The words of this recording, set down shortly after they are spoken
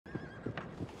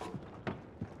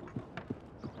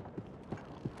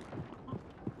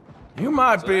You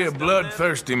might be a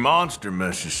bloodthirsty monster,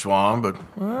 Mrs. Swan, but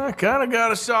I kinda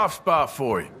got a soft spot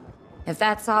for you. If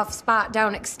that soft spot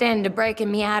don't extend to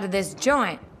breaking me out of this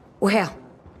joint, well,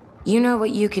 you know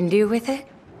what you can do with it?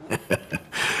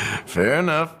 Fair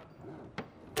enough.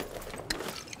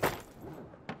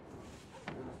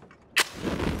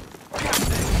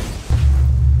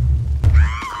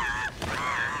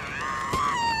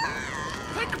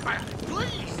 Think about it,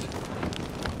 please.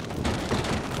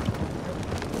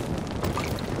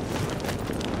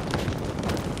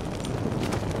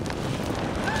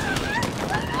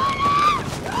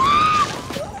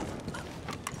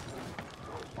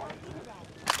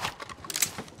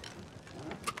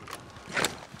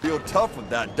 Feel tough with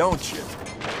that, don't you?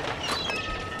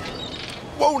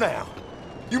 Whoa now!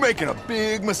 You're making a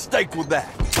big mistake with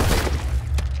that.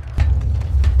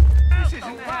 This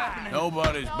isn't happening.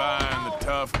 Nobody's buying the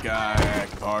tough guy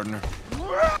act, partner.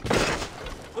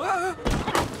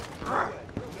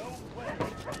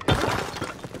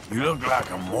 You look like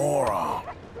a moron.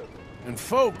 And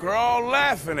folk are all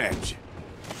laughing at you.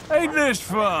 Ain't this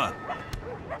fun?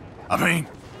 I mean,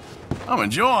 I'm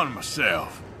enjoying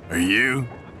myself. Are you?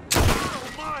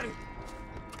 Almighty!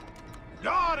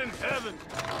 God in heaven!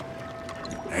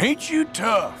 Ain't you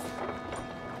tough?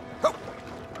 Oh,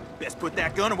 best put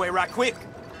that gun away right quick.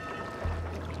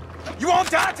 You won't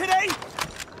die today?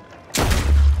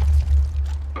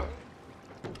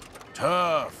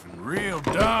 Tough and real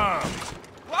dumb.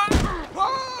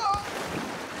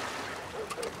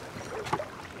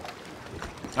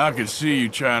 I can see you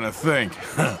trying to think.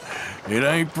 It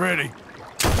ain't pretty.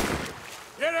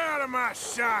 Get out of my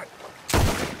sight!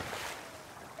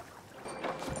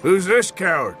 Who's this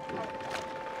coward?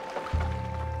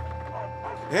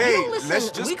 Hey, You listen,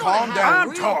 let's just we gonna calm have down. a I'm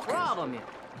real talking. problem here.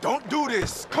 Don't do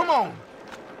this. Come on.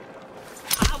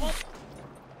 I won't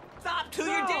stop till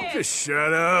you're dead. Just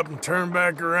shut up and turn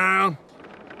back around.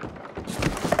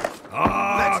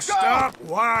 Oh, Let's go. stop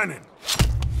whining.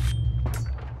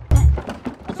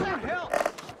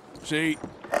 See,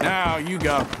 now you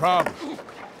got a problem.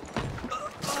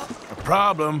 A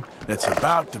problem that's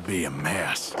about to be a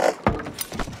mess.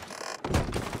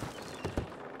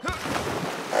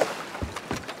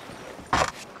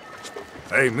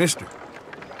 Hey, mister.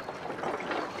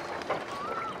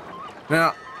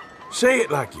 Now, say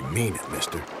it like you mean it,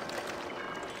 mister.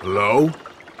 Hello?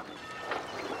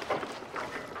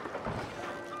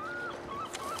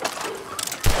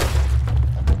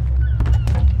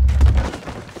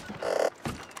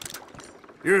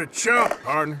 You're a chump,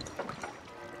 partner.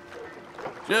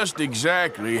 Just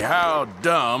exactly how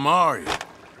dumb are you?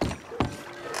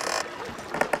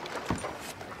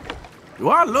 Do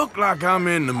I look like I'm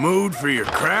in the mood for your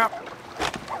crap?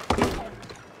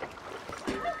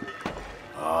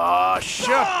 Aw,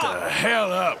 shut the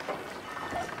hell up.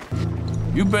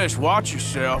 You best watch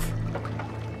yourself.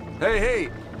 Hey,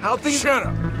 how things... Shut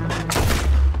up.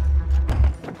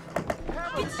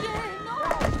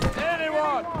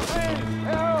 Anyone, please,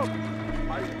 help!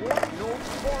 I want no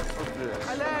part of this.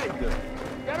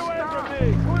 Get away from me!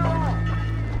 Clear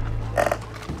off!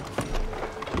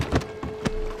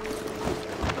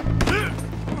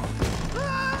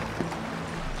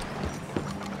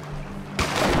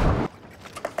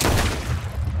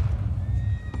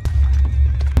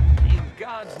 In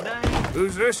God's name.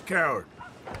 Who's this coward?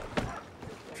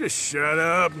 Just shut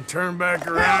up and turn back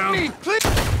around. Help me, please!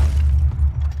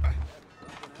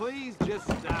 Please just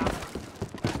stop.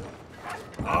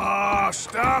 Aw,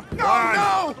 stop whining.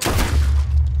 No!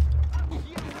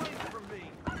 Get away from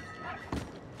me.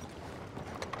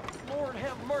 Lord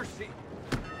have mercy.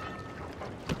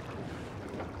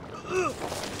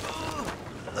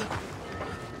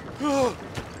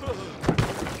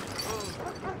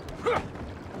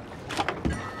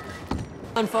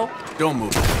 Unfold. Don't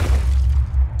move.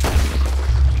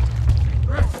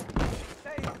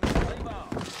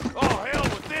 Oh, hell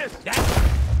with this!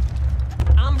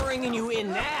 I'm bringing you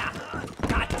in now.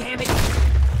 God damn it.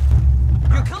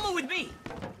 You're coming with me.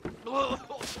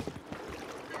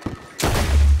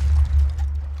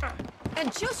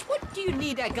 And just what do you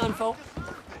need that gun for?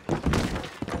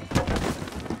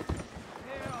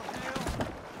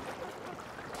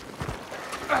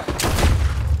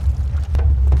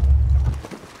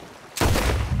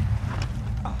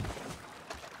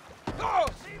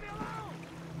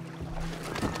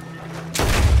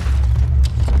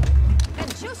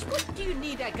 And just what do you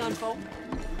need that gun for?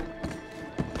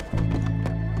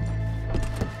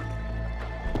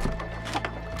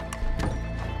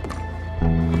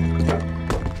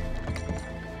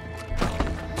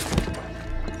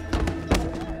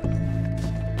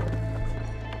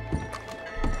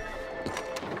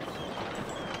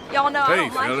 Y'all know I Hey,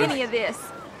 don't like fellas. any of this.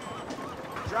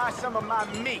 Try some of my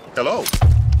meat. Hello.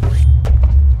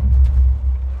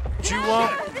 What you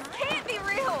want? This can't be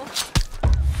real.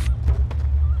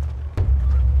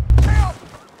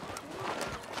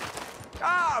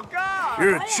 Oh, God!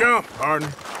 You're a chump,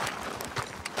 partner.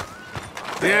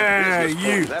 Yeah,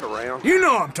 you. That around. You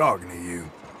know I'm talking to you.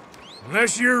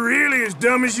 Unless you're really as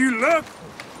dumb as you look.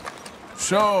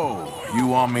 So, you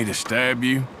want me to stab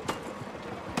you?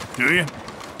 Do you?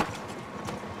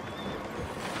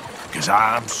 'Cause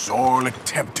I'm sorely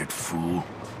tempted, fool.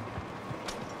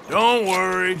 Don't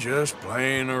worry, just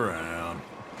playing around.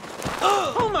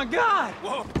 Oh my God!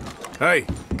 Hey,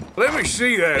 let me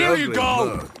see that Here ugly you go.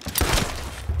 mug.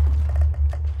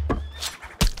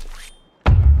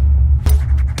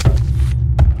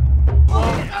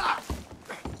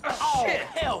 Shit,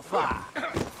 hellfire!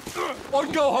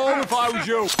 I'd go home if I was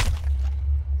you.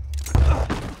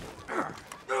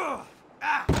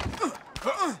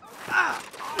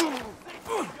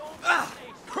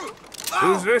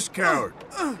 Who's this coward?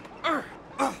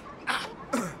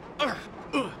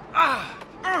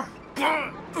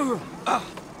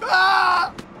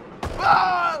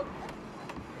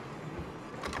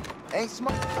 Ain't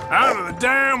smart. Out of the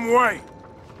damn way!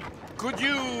 Could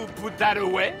you put that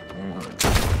away?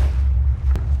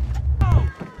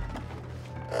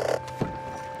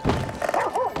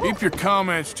 Keep your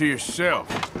comments to yourself.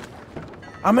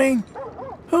 I mean,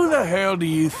 who the hell do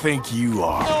you think you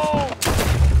are?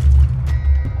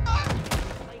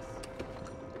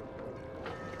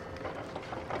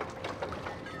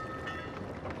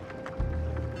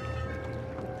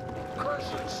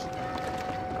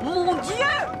 Mon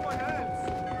Dieu!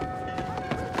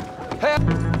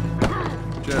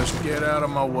 Just get out of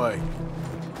my way.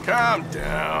 Calm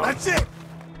down. That's it.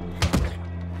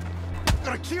 I'm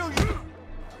gonna kill you.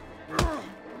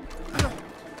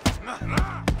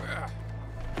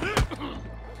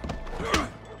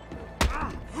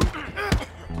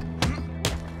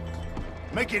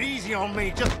 Make it easy on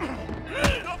me, just...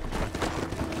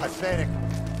 Pathetic.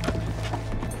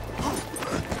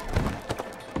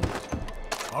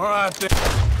 All right, then.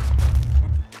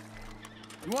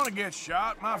 You want to get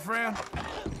shot, my friend?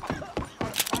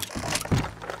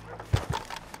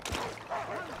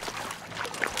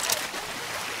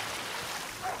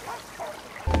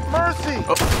 Mercy!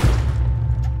 Oh.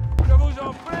 Je vous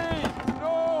en prie!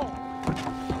 Non!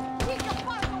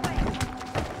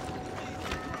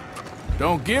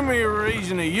 Don't give me a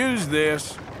reason to use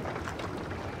this.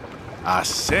 I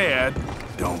said,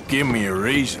 don't give me a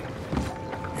reason.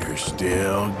 You're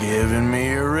still giving me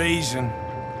a reason.